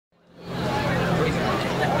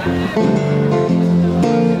I'm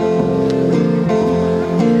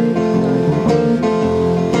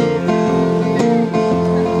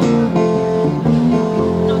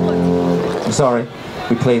sorry,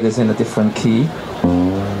 we play this in a different key.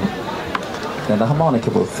 Then the harmonica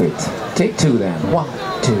will fit. Take two then. 1,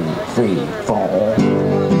 2, 3, 4.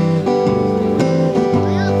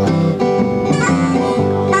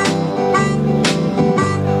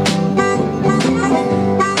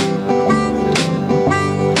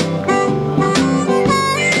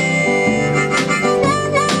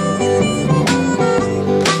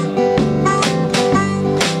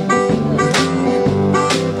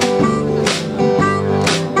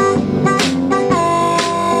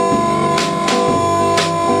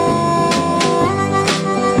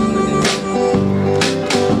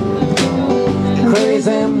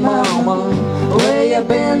 Crazy mama, where you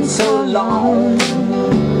been so long?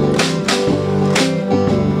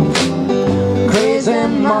 Crazy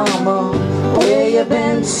mama, where you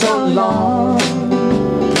been so long?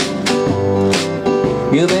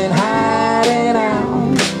 You've been hiding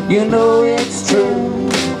out, you know it's true.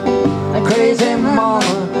 Crazy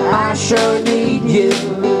mama, I sure need you.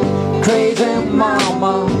 Crazy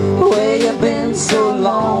mama, where you been so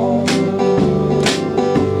long?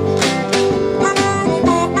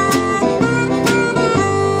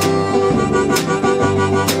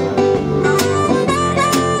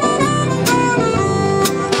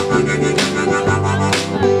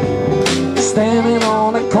 Standing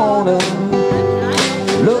on a corner,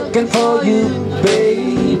 looking for you,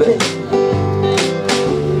 baby.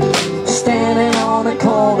 Standing on a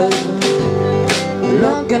corner,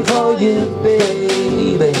 looking for you,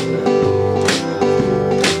 baby.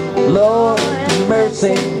 Lord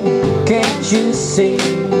mercy, can't you see?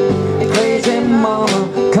 Crazy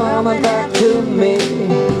mama coming back to me.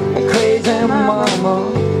 Crazy mama,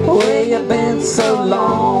 where you been so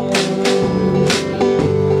long?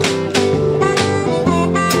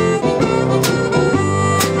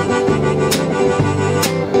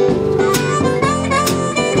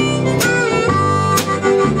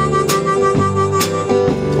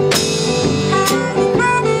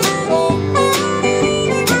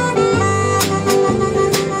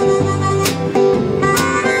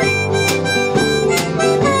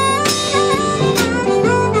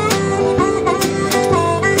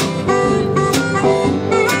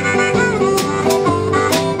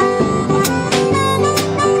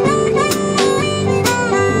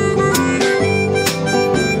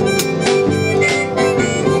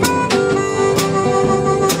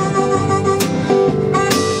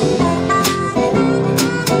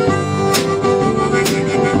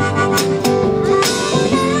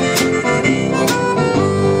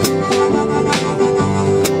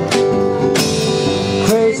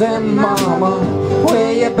 Crazy mama,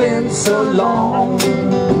 where you been so long?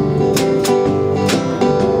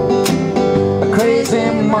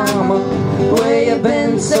 Crazy mama, where you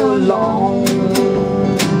been so long?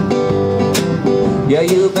 Yeah,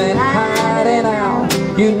 you've been hiding out,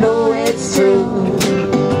 you know it's true.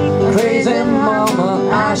 Crazy mama,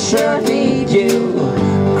 I sure need you.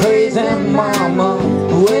 Crazy mama,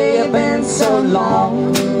 where you been so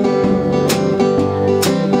long?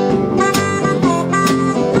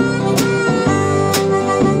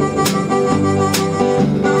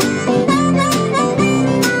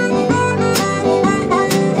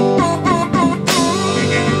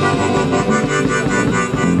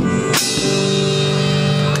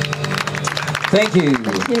 Thank you.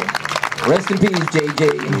 Rest in peace,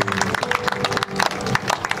 JJ.